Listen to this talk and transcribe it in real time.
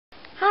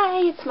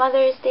Hi, it's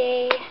Mother's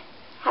Day.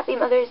 Happy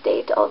Mother's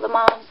Day to all the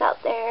moms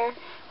out there.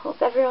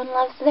 Hope everyone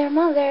loves their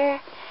mother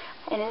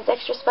and is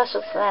extra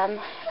special to them,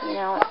 you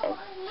know,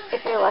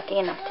 if you're lucky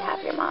enough to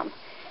have your mom.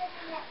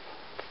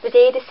 It's the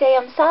day to say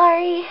I'm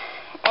sorry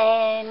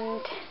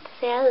and to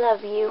say I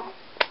love you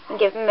and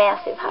give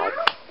massive hugs.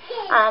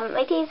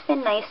 My day's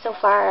been nice so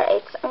far.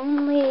 It's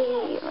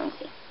only, let me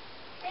see,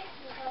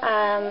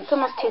 it's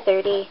almost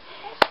 2:30.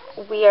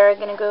 We are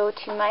going to go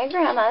to my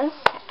grandma's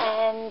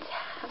and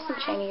have some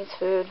Chinese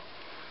food.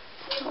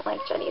 I don't like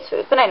Chinese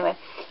food, but anyway,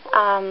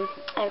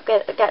 I've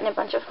gotten a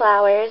bunch of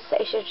flowers.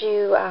 I showed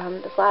you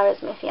the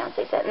flowers my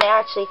fiance sent, and they're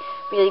actually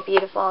really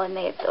beautiful, and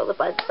all the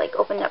buds like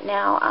opened up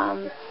now.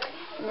 And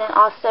then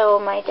also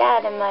my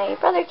dad and my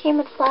brother came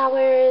with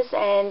flowers,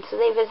 and so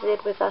they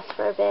visited with us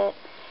for a bit.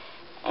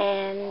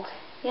 And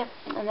yeah,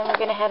 and then we're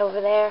gonna head over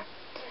there.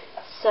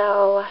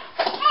 So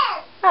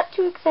not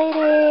too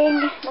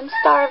exciting. I'm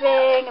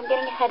starving. I'm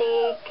getting a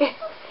headache.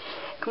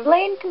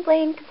 Complain,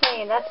 complain,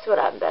 complain. That's what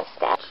I'm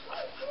best at.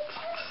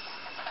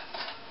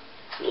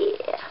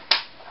 Yeah.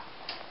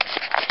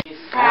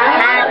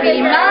 Happy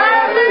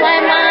Mother's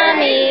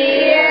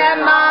Day,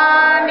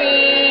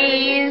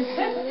 mommies.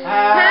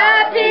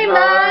 Happy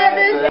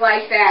Mother's Day.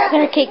 Like that.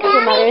 There are cakes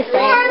for Mother's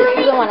Day. This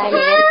is the one I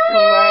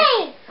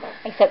made,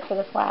 except for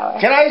the flower.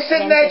 Can I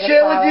sit in that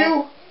chair with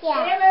you?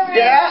 Yeah.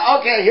 Yeah?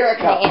 Okay, here I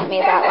come. My aunt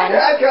made that one.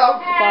 Here I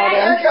come.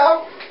 Here I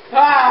come.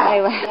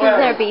 Anyway, this is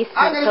our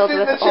basement filled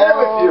with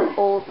all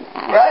old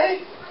snacks. Right?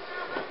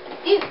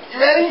 You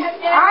ready?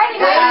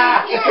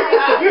 He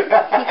could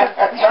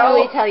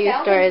truly tell you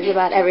stories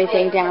about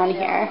everything down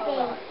here.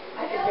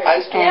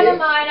 Ice cream.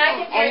 And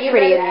it's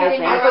pretty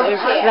amazing.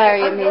 There's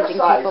very amazing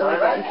people who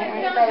live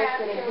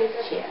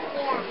here.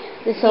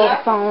 This old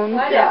phone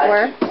that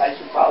works.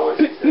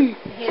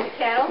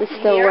 This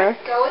still works.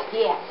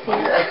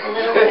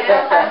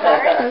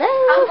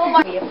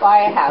 Hello. Be a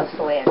firehouse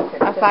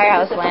lantern. A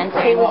firehouse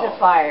lantern. He was a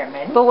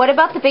fireman. But what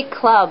about the big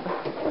club?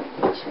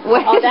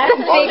 Oh, that's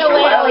the big been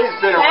around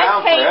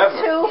that came forever.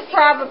 too,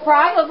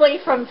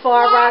 probably from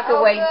Far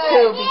Rockaway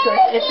too,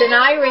 because it's an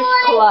Irish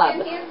club.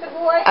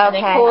 And they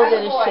called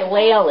it a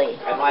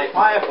shillelagh. And my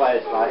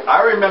fireflies,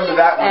 I remember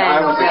that when I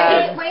was a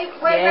kid.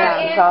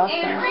 Yeah, It's awesome.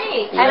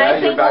 and I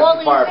think all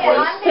these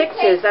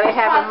pictures that I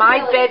have in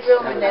my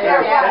bedroom and that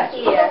are down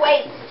here,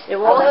 they're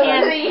all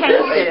hand painted,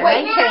 and they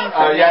came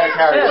from you had to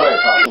carry it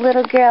away.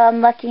 Little girl, I'm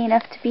lucky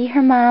enough to be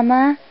her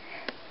mama.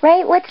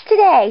 Right? What's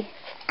today?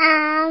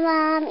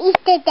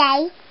 Easter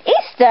Day.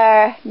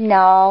 Easter?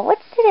 No.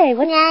 What's today?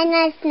 What's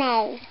Nana's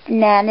Day.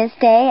 Nana's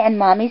Day and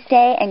Mommy's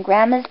Day and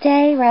Grandma's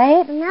Day,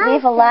 right? No. We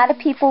have a lot of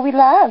people we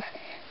love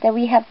that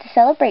we have to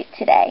celebrate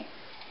today.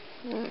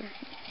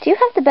 Do you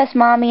have the best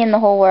mommy in the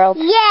whole world?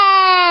 Yeah.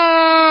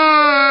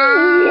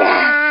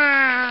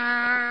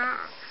 Yeah.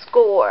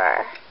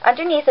 Score.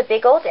 Underneath a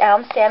big old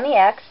elm, Sammy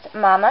asked,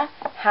 Mama,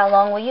 how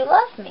long will you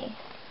love me?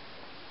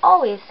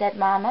 Always, said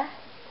Mama.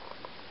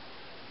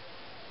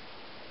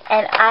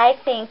 And I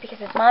think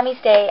because it's Mommy's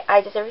Day,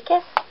 I deserve a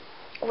kiss.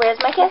 Where's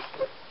my kiss?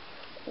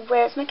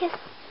 Where's my kiss?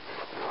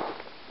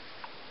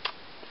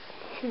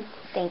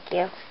 Thank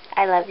you.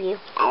 I love you.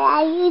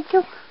 I love you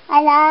too.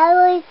 I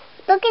love you.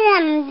 Look at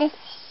them this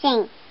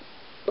thing.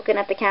 Looking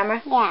at the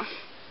camera? Yeah.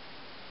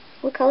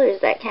 What color is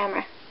that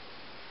camera?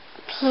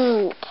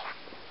 Pink.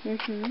 I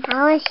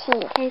want to see.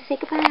 Okay, say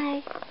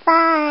goodbye.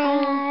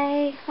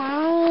 Bye. Bye.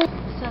 Bye.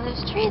 So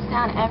there's trees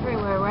down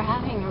everywhere. We're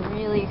having a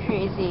really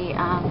crazy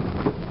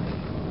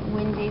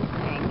windy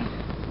thing.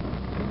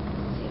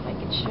 Let's see if I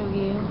can show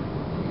you.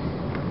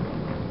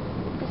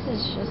 This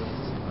is just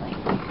like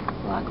a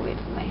block away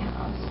from my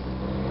house.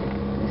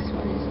 This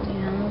one is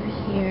down over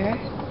here.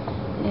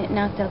 And it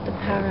knocked out the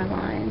power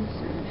lines.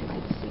 I don't know if you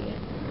can see it.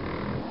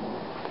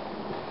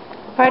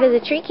 Part of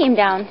the tree came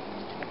down.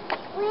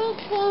 We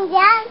came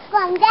down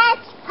from that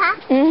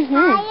spot.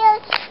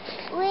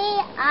 We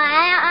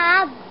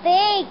are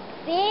big,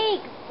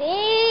 big,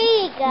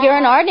 big. You're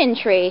an Arden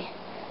tree.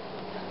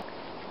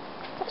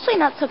 It's actually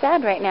not so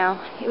bad right now.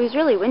 It was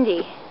really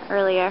windy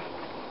earlier.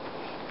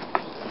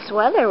 This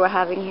weather we're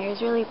having here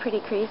is really pretty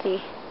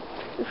crazy.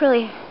 We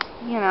really,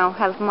 you know,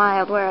 have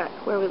mild where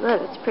we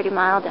live. It's pretty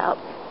mild out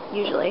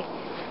usually.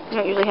 We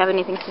don't usually have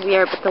anything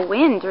severe, but the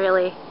wind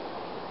really,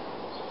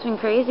 it's been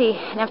crazy.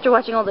 And after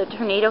watching all the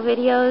tornado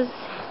videos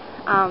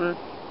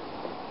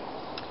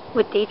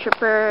with Day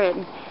Tripper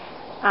and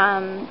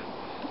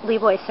Lee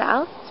Boy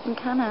South, it's been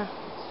kind of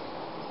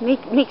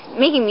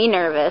making me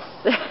nervous.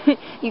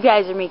 You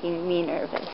guys are making me nervous.